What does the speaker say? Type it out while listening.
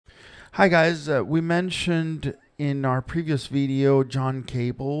Hi guys, we mentioned in our previous video John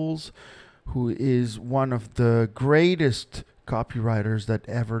Caples, who is one of the greatest copywriters that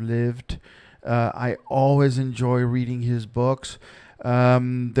ever lived. I always enjoy reading his books.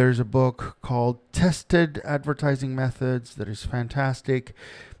 There's a book called Tested Advertising Methods that is fantastic.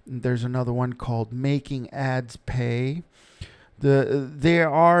 There's another one called Making Ads Pay. There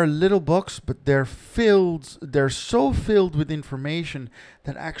are little books, but they're so filled with information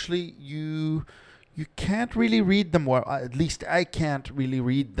that actually you can't really read them well. At least I can't really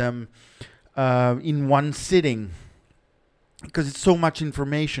read them in one sitting because it's so much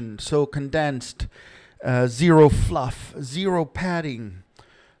information, so condensed, zero fluff, zero padding.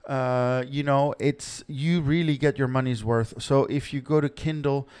 It's you really get your money's worth. So if you go to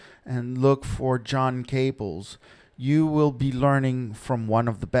Kindle and look for John Caples, you will be learning from one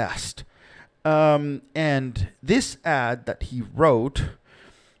of the best. And this ad that he wrote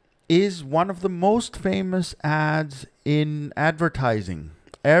is one of the most famous ads in advertising.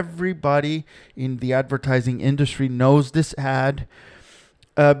 Everybody in the advertising industry knows this ad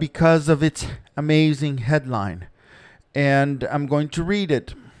because of its amazing headline. And I'm going to read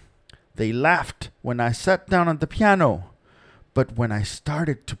it. They laughed when I sat down at the piano, but when I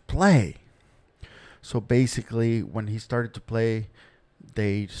started to play. So basically, when he started to play,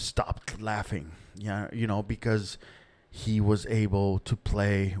 they stopped laughing. Yeah, because he was able to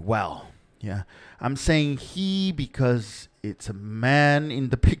play well. Yeah, I'm saying he because it's a man in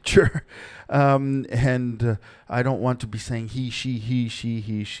the picture, and I don't want to be saying he,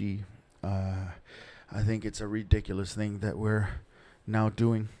 she. I think it's a ridiculous thing that we're now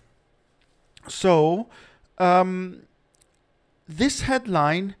doing. So, this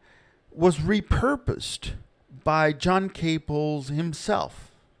headline was repurposed by John Caples himself.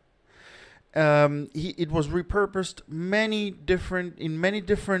 It was repurposed in many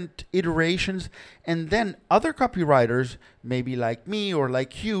different iterations, and then other copywriters, maybe like me or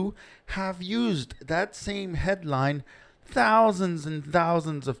like you, have used that same headline thousands and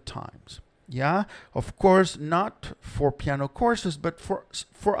thousands of times. Yeah, of course, not for piano courses, but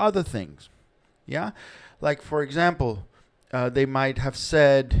for other things. Yeah, like for example, they might have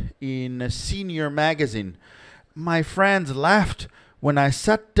said in a senior magazine, my friends laughed when I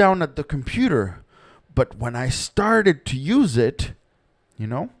sat down at the computer, but when I started to use it,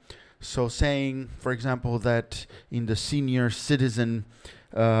 So saying, for example, that in the senior citizen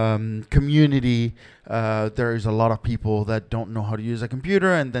community, there is a lot of people that don't know how to use a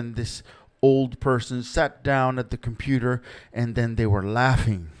computer, and then this old person sat down at the computer and then they were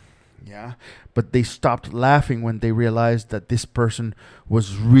laughing. Yeah, but they stopped laughing when they realized that this person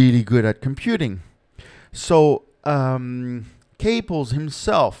was really good at computing. So Caples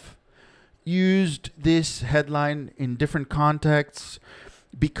himself used this headline in different contexts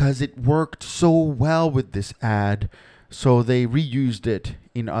because it worked so well with this ad, so they reused it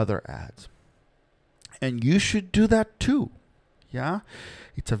in other ads. And you should do that too. Yeah,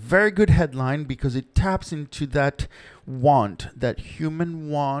 it's a very good headline because it taps into that human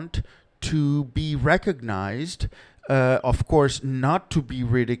want to be recognized, of course, not to be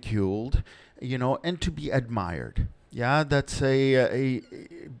ridiculed, and to be admired. Yeah, that's a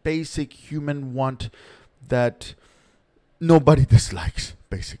basic human want that nobody dislikes,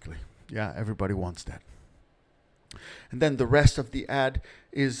 basically. Yeah, everybody wants that. And then the rest of the ad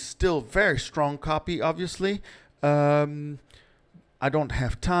is still very strong copy, obviously. I don't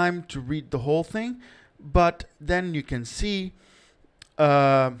have time to read the whole thing, but then you can see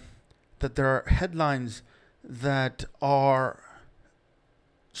that there are headlines that are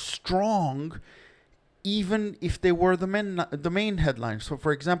strong even if they were the main headline. So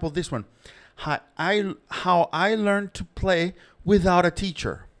for example, this one, how I learned to play without a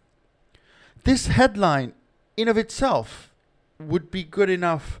teacher. This headline in of itself would be good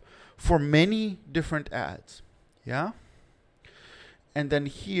enough for many different ads. Yeah? And then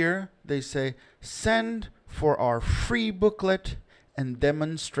here they say, send for our free booklet and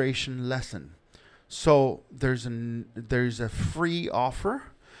demonstration lesson. So there's a free offer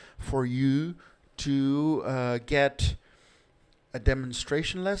for you to get a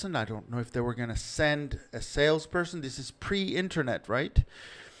demonstration lesson. I don't know if they were going to send a salesperson. This is pre-internet, right?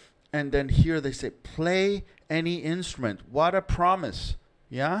 And then here they say, play any instrument. What a promise.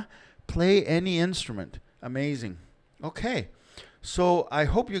 Yeah? Play any instrument. Amazing. Okay. So I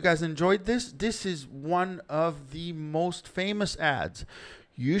hope you guys enjoyed this. This is one of the most famous ads.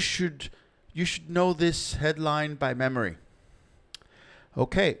 You should know this headline by memory.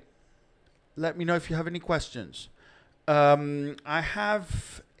 Okay. Let me know if you have any questions. I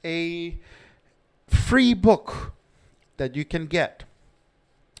have a free book that you can get.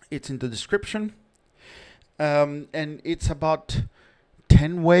 It's in the description. And it's about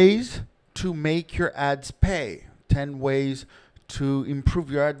 10 ways to make your ads pay. 10 ways to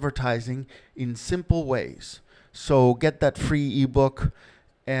improve your advertising in simple ways. So get that free ebook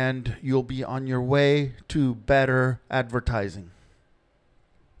and you'll be on your way to better advertising.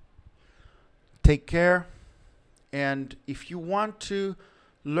 Take care. And if you want to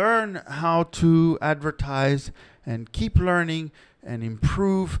learn how to advertise and keep learning and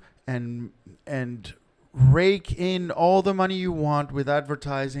improve and rake in all the money you want with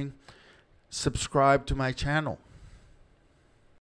advertising, subscribe to my channel.